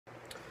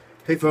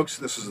Hey folks,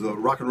 this is the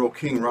Rock and Roll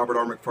King, Robert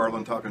R.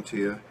 McFarland, talking to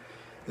you.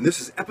 And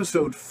this is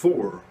episode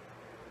 4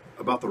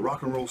 about the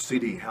rock and roll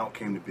CD, how it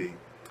came to be.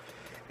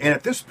 And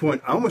at this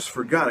point, I almost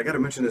forgot, I got to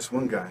mention this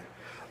one guy.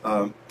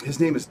 His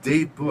name is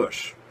Dave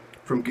Bush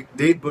from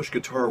Dave Bush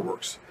Guitar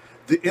Works.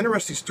 The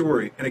interesting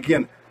story, and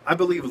again, I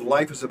believe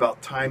life is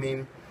about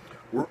timing.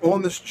 We're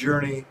on this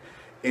journey,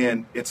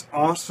 and it's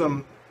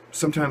awesome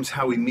sometimes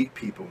how we meet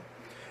people.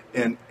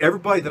 And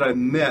everybody that I've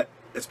met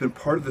that's been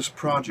part of this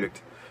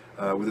project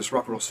with this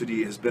rock and roll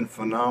CD has been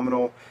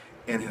phenomenal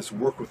and has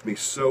worked with me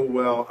so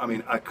well. I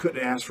mean, I couldn't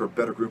ask for a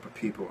better group of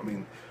people. I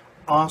mean,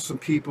 awesome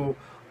people,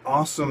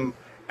 awesome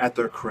at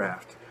their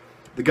craft.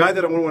 The guy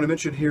that I want to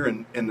mention here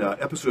in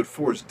episode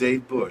 4 is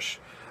Dave Bush.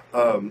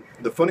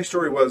 The funny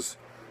story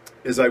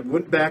is I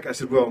went back, I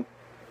said, well,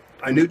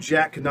 I knew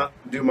Jack could not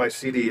do my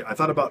CD. I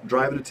thought about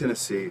driving to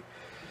Tennessee.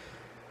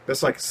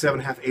 That's like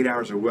 7.5, 8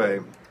 hours away.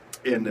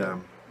 And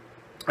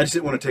I just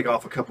didn't want to take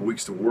off a couple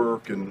weeks to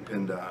work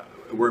and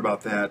worry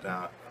about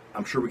that.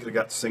 I'm sure we could have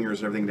got singers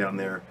and everything down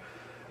there.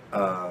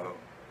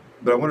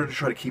 But I wanted to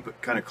try to keep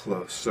it kind of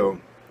close. So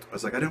I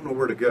was like, I don't know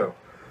where to go.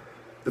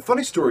 The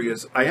funny story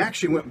is I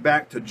actually went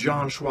back to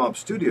John Schwab's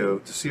studio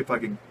to see if I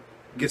could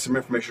get some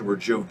information where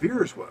Joe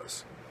Viers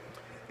was.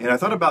 And I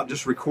thought about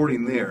just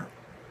recording there,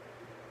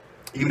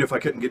 even if I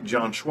couldn't get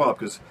John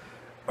Schwab,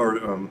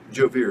 or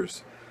Joe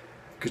Viers,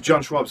 because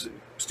John Schwab's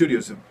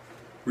studios have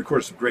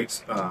recorded some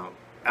great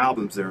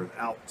albums there,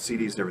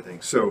 CDs and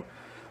everything. So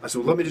I said,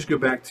 well, let me just go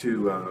back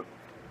to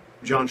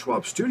John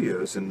Schwab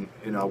Studios and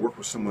I'll work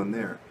with someone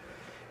there.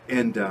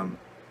 And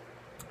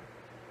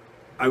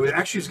I was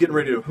actually getting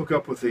ready to hook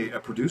up with a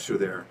producer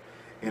there,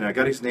 and I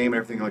got his name and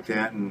everything like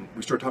that, and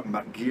we started talking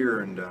about gear.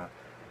 And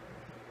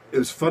it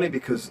was funny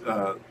because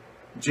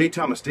J.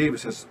 Thomas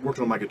Davis has worked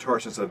on my guitar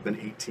since I've been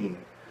 18.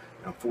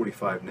 I'm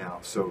 45 now,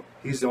 so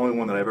he's the only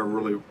one that I've ever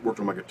really worked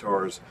on my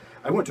guitars.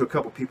 I went to a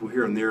couple people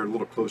here and there, a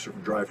little closer for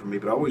drive from me,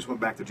 but I always went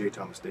back to J.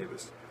 Thomas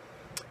Davis.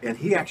 And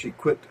he actually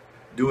quit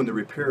doing the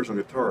repairs on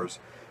guitars.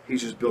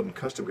 He's just building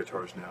custom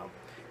guitars now,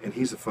 and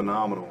he's a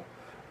phenomenal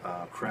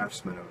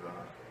craftsman of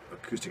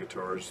acoustic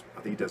guitars.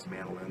 I think he does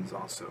mandolins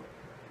also.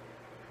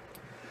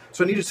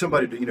 So I needed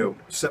somebody to,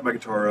 set my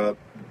guitar up,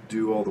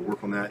 do all the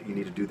work on that. You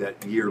need to do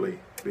that yearly,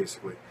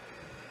 basically.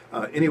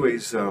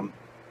 Anyways,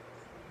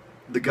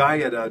 the guy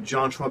at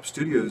John Schwab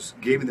Studios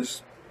gave me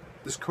this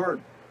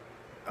card.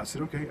 I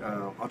said, okay,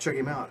 I'll check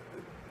him out.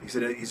 He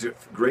said he's a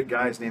great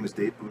guy. His name is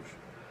Dave Bush.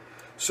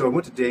 So I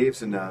went to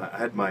Dave's, and I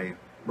had my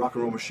rock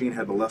and roll machine,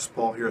 had my Les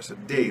Paul here. I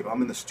said, Dave,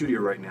 I'm in the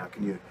studio right now.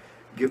 Can you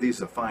give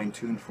these a fine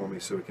tune for me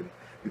so we can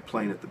be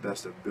playing at the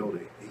best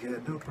ability? He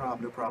said, no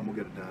problem, we'll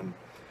get it done.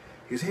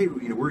 He said, hey,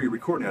 where are you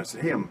recording at? I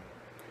said, hey,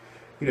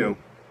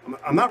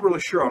 I'm not really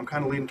sure. I'm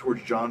kind of leaning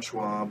towards John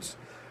Schwab's.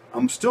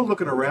 I'm still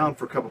looking around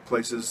for a couple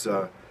places.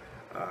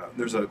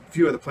 There's a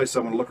few other places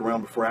I want to look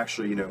around before I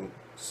actually,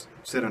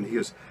 sit on. He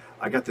goes,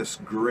 I got this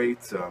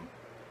great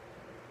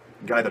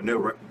guy that I know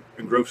right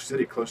in Grove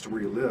City, close to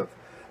where you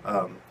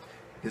live.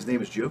 His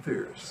name is Joe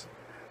Viers,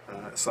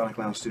 Sonic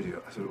Lounge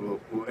Studio. I said, well,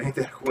 ain't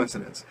that a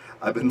coincidence?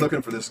 I've been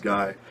looking for this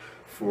guy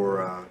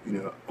for,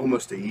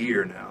 almost a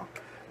year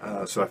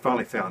now. So I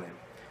finally found him.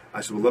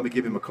 I said, well, let me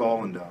give him a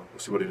call and we'll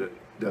see what he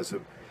does.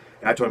 So,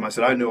 and I told him, I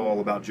said, I know all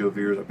about Joe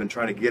Viers. I've been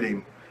trying to get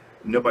him.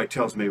 Nobody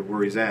tells me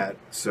where he's at.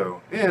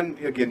 So, and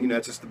again,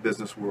 it's just the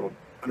business world.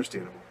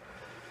 Understandable.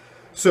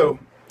 So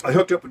I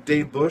hooked up with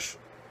Dave Bush.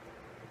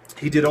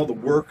 He did all the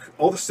work,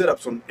 all the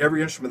setups on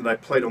every instrument that I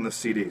played on this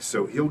CD.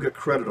 So he'll get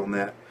credit on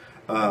that.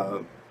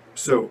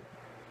 So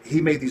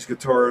he made these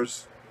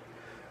guitars,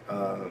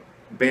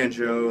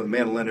 banjo,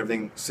 mandolin,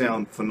 everything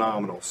sound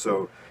phenomenal.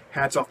 So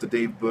hats off to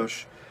Dave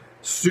Bush.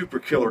 Super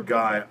killer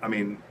guy. I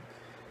mean,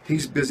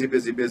 he's busy,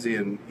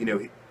 and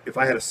if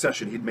I had a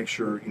session, he'd make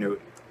sure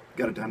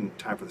got it done in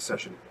time for the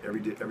session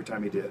every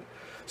time he did.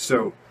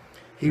 So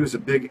he was a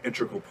big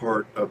integral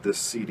part of this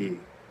CD.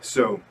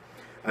 So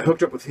I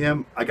hooked up with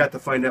him. I got to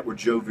find out where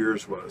Joe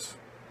Viers was.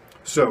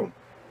 So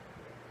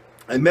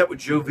I met with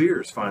Joe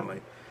Viers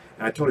finally,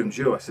 and I told him,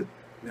 Joe, I said,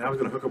 man, I was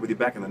going to hook up with you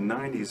back in the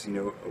 90s.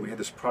 We had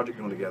this project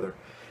going together,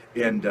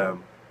 and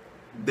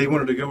they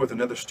wanted to go with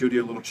another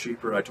studio a little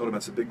cheaper. I told him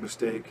that's a big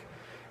mistake,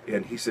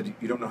 and he said,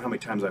 you don't know how many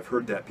times I've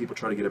heard that. People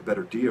try to get a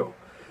better deal,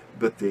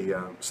 but they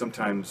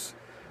sometimes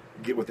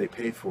get what they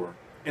pay for.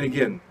 And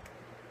again,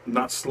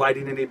 not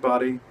slighting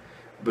anybody,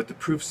 but the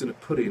proof's in the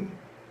pudding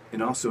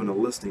and also in the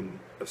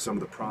listing of some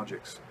of the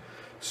projects.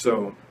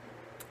 So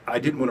I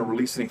didn't want to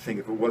release anything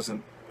if it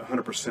wasn't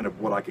 100% of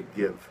what I could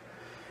give.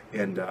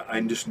 And I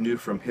just knew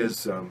from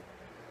his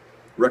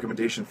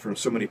recommendation from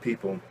so many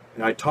people,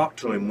 and I talked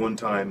to him one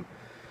time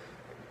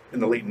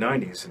in the late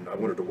 90s, and I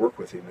wanted to work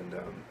with him, and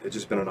it's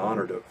just been an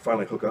honor to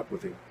finally hook up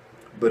with him.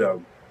 But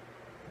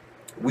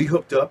we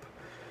hooked up.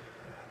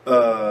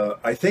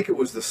 I think it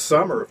was the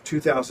summer of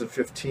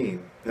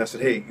 2015, and I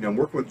said, hey, I'm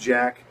working with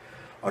Jack.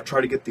 I'll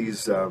try to get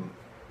these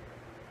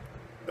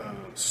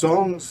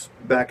songs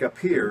back up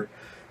here,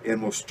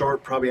 and we'll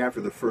start probably after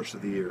the first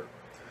of the year.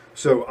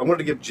 So I wanted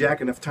to give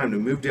Jack enough time to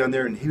move down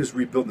there, and he was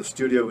rebuilding the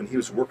studio, and he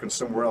was working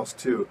somewhere else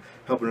too,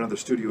 helping another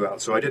studio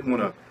out. So I didn't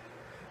want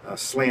to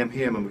slam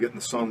him and getting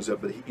the songs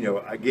up, but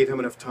I gave him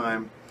enough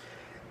time.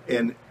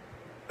 And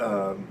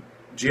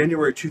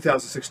January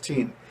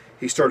 2016,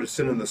 he started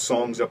sending the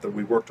songs up that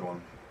we worked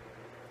on.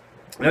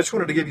 And I just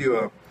wanted to give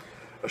you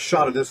a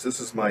shot of this. This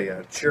is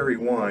my Cherry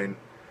Wine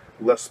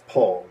Les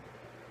Paul.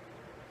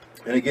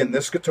 And again,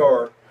 this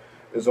guitar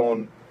is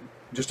on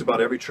just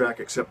about every track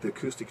except the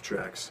acoustic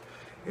tracks,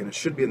 and it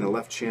should be in the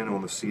left channel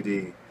on the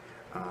CD,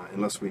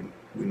 unless we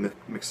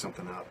mix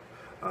something up.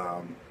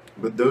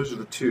 But those are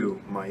the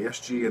two, my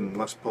SG and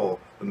Les Paul,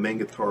 the main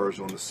guitars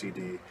on the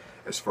CD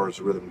as far as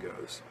the rhythm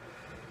goes.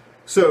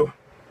 So,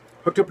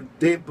 hooked up with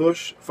Dave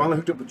Bush, finally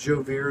hooked up with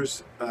Joe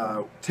Viers.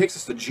 Takes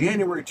us to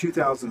January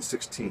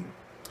 2016.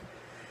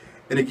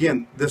 And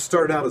again, this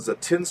started out as a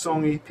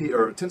 10-song EP,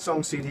 or a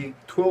 10-song CD,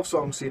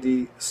 12-song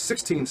CD,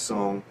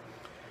 16-song.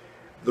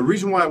 The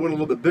reason why I went a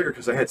little bit bigger,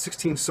 because I had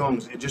 16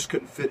 songs, it just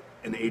couldn't fit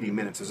in 80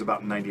 minutes. It was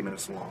about 90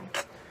 minutes long.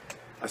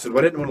 I said,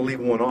 well, I didn't want to leave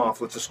one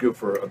off. Let's just go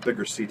for a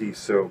bigger CD.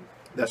 So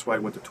that's why I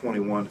went to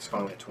 21. It's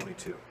finally at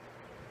 22.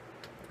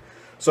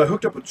 So I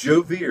hooked up with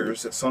Joe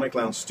Viers at Sonic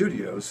Lounge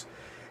Studios,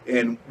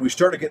 and we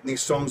started getting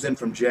these songs in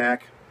from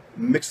Jack,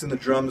 mixing the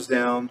drums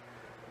down,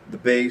 the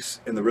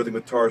bass, and the rhythm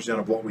guitars down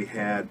of what we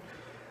had,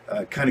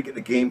 kind of get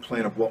the game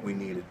plan of what we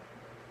needed.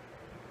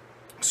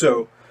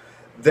 So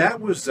that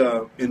was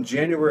in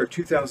January of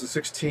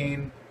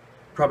 2016,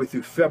 probably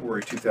through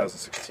February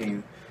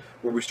 2016,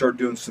 where we started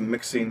doing some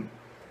mixing,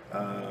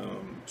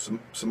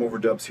 some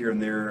overdubs here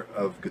and there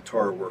of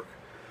guitar work.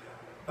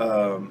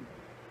 So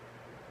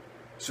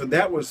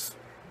that was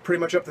pretty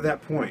much up to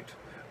that point.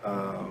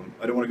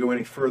 I don't want to go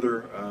any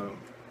further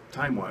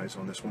time-wise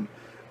on this one,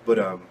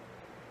 but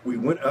we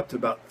went up to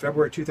about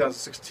February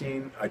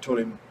 2016. I told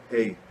him,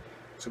 hey,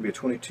 it's going to be a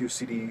 22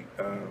 CD.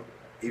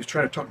 He was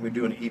trying to talk me into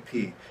doing an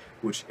EP,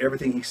 which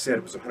everything he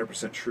said was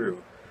 100%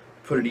 true.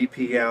 Put an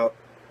EP out,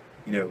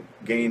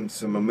 gain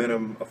some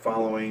momentum, a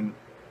following,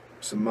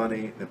 some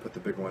money, then put the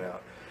big one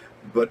out.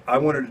 But I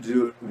wanted to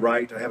do it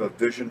right. I have a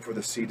vision for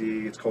the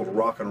CD. It's called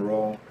Rock and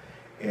Roll,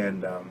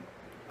 and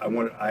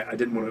I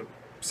didn't want to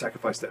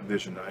sacrifice that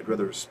vision. I'd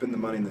rather spend the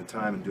money and the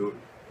time and do it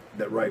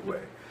that right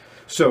way.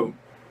 So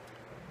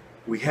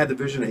we had the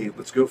vision. Hey,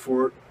 let's go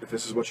for it. If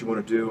this is what you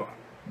want to do,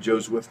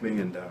 Joe's with me,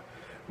 and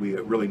we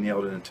really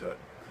nailed it into it.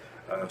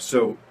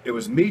 So it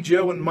was me,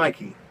 Joe, and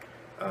Mikey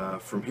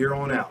from here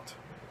on out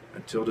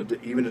until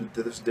even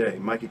to this day.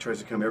 Mikey tries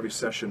to come every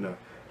session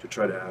to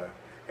try to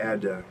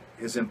add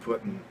his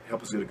input and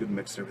help us get a good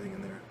mix and everything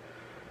in there.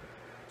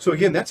 So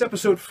again, that's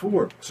episode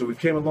 4. So we've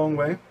came a long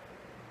way.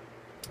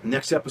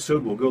 Next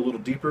episode, we'll go a little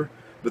deeper.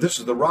 But this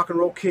is the Rock and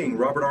Roll King,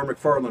 Robert R.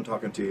 McFarland,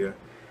 talking to you.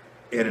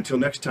 And until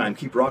next time,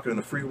 keep rocking in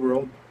the free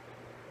world.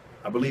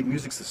 I believe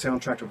music's the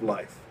soundtrack of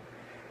life.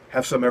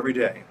 Have some every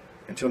day.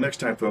 Until next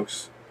time,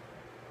 folks,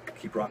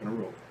 keep rocking and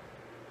rolling.